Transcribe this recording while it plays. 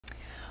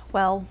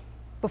Well,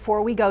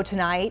 before we go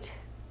tonight,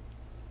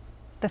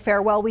 the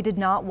farewell we did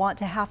not want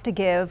to have to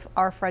give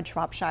our Fred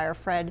Shropshire.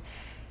 Fred,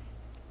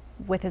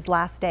 with his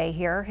last day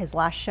here, his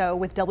last show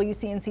with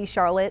WCNC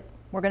Charlotte,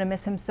 we're going to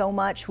miss him so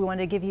much. We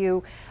wanted to give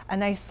you a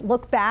nice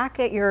look back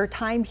at your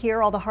time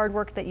here, all the hard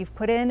work that you've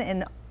put in,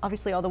 and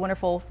obviously all the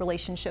wonderful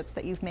relationships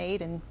that you've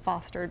made and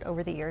fostered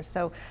over the years.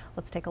 So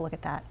let's take a look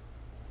at that.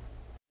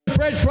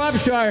 Fred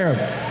Shropshire,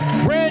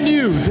 brand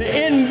new to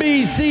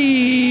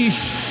NBC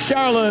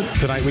Charlotte.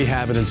 Tonight we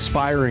have an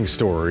inspiring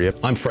story.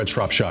 I'm Fred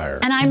Shropshire.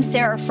 And I'm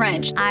Sarah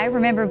French. I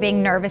remember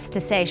being nervous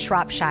to say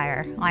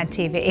Shropshire on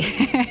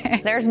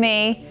TV. There's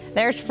me,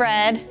 there's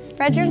Fred.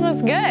 Fred, yours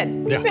looks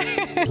good.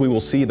 Yeah. We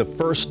will see the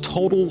first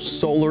total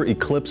solar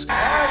eclipse. All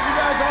right, you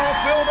guys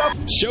all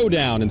filled up?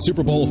 Showdown in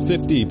Super Bowl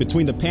 50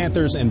 between the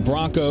Panthers and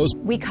Broncos.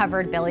 We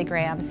covered Billy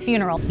Graham's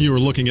funeral. You were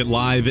looking at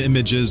live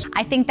images.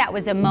 I think that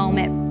was a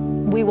moment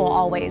we will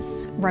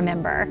always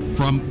remember.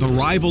 From the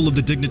rival of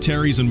the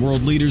dignitaries and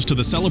world leaders to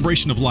the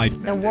celebration of life.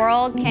 The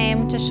world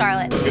came to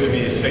Charlotte. It's going to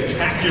be a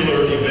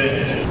spectacular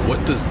event.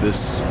 What does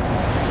this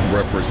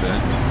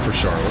represent for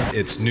Charlotte?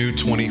 Its new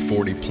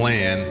 2040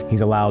 plan.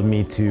 He's allowed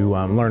me to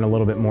learn a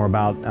little bit more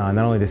about not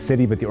only the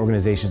city, but the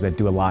organizations that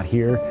do a lot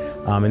here,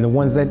 and the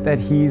ones that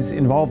he's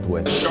involved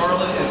with.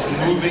 Charlotte is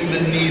moving the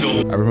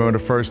needle. I remember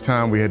the first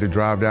time we had to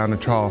drive down to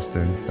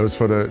Charleston. It was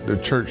for the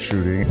church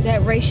shooting.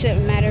 That race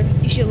shouldn't matter.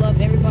 You should love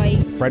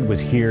everybody. Fred was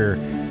here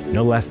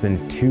no less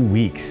than 2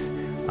 weeks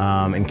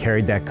and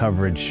carried that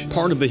coverage.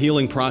 Part of the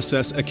healing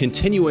process, a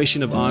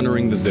continuation of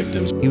honoring the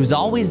victims. He was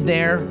always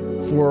there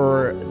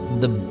for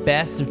the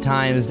best of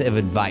times of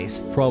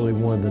advice. Probably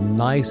one of the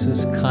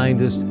nicest,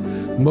 kindest,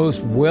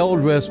 most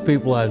well-dressed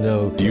people I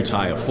know. Do you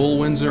tie a full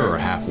Windsor or a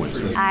half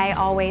Windsor? I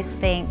always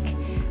think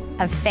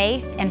of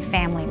faith and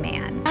family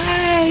man.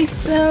 Hi,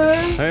 sir.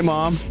 Hey,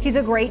 Mom. He's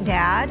a great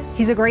dad.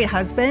 He's a great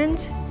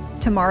husband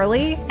to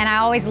Marley. And I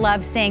always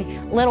loved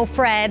seeing little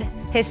Fred,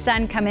 his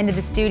son, come into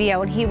the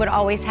studio, and he would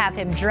always have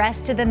him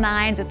dressed to the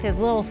nines with his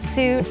little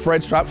suit.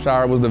 Fred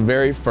Shropshire was the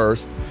very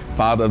first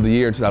Father of the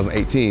Year in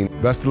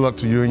 2018. Best of luck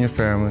to you and your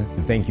family.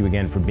 And thank you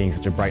again for being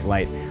such a bright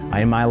light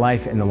in my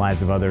life and the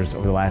lives of others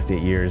over the last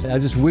 8 years. I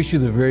just wish you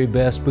the very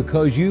best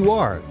because you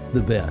are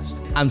the best.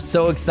 I'm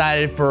so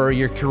excited for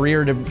your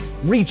career to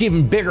reach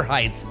even bigger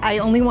heights. I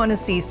only want to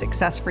see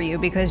success for you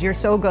because you're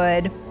so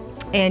good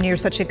and you're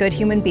such a good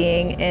human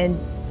being and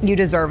you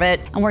deserve it.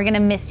 And we're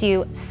gonna miss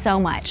you so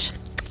much.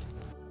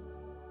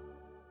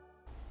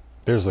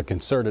 There's a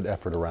concerted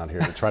effort around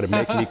here to try to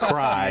make me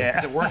cry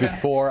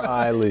before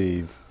I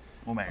leave.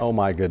 Oh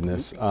my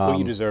goodness. Well,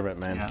 you deserve it,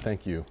 man. Yeah.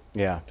 Thank you.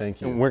 Yeah. Thank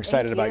you. And we're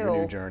excited about your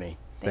new journey.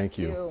 Thank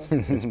you.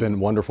 It's been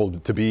wonderful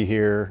to be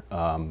here.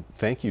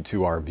 Thank you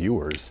to our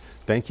viewers.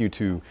 Thank you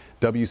to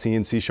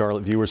WCNC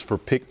Charlotte viewers for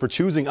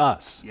choosing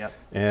us. Yep.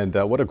 And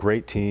what a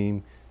great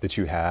team that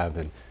you have.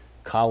 And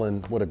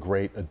Colin, what a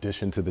great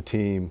addition to the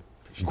team.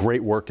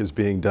 Great work is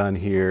being done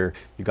here.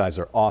 You guys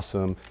are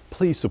awesome.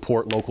 Please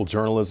support local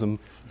journalism.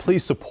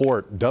 Please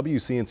support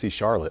WCNC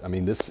Charlotte. I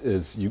mean,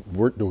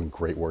 we're doing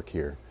great work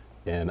here.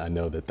 And I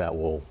know that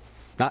will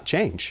not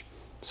change.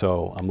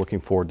 So I'm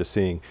looking forward to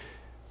seeing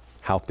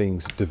how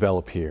things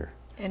develop here.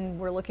 And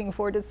we're looking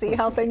forward to see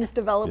how things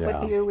develop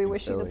with you. We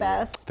wish you the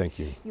best. Thank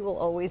you. You will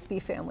always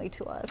be family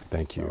to us.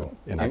 Thank you.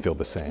 And I feel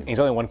the same. He's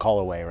only one call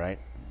away, right?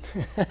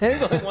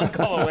 He's only one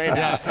call away now.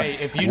 Yeah, hey,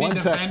 if you need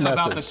to vent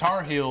about the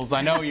Tar Heels,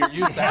 I know you're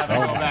used to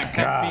having to go back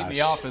 10 feet in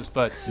the office,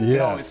 but you can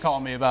always call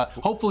me about,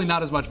 hopefully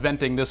not as much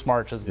venting this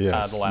March as the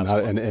last one.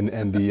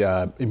 And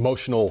the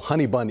emotional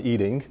honey bun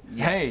eting.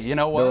 Hey, you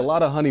know what? There are a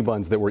lot of honey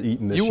buns that were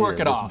eaten this year. You work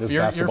it off.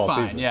 You're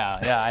fine. Season.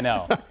 Yeah, I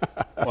know.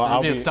 Well,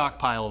 there'll be a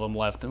stockpile of them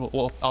left.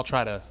 I'll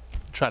try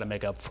to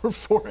make up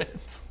for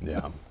it.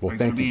 Yeah. Well, Are you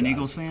thank you. be an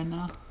Eagles fan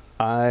now?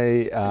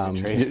 Yeah,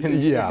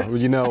 well,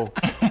 you know,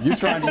 you're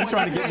trying to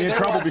get me in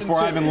trouble before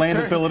I even land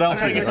in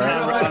Philadelphia.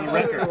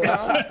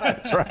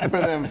 That's right.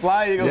 For them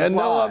fly Eagles. You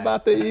know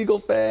about the Eagle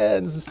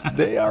fans.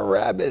 They are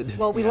rabid.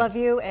 Well, we love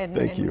you and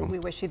we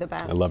wish you the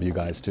best. I love you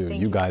guys too.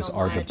 You guys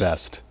are the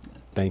best.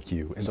 Thank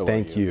you. And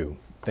thank you.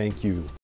 Thank you.